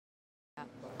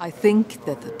I think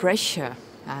that the pressure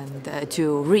and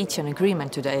to reach an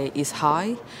agreement today is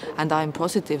high, and I'm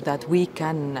positive that we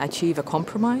can achieve a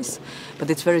compromise,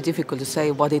 but it's very difficult to say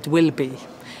what it will be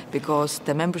because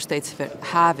the member states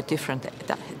have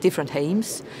different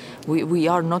aims. We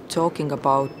are not talking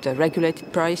about a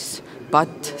regulated price,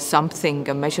 but something,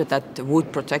 a measure that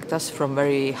would protect us from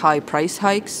very high price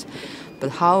hikes. But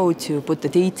how to put the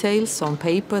details on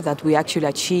paper that we actually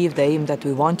achieve the aim that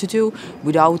we want to do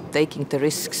without taking the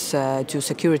risks to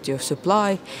security of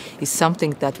supply is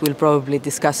something that we'll probably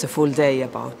discuss a full day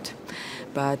about.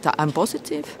 But I'm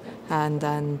positive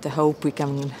and hope we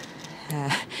can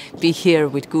be here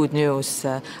with good news,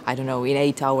 I don't know, in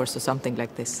 8 hours or something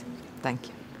like this. Thank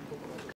you.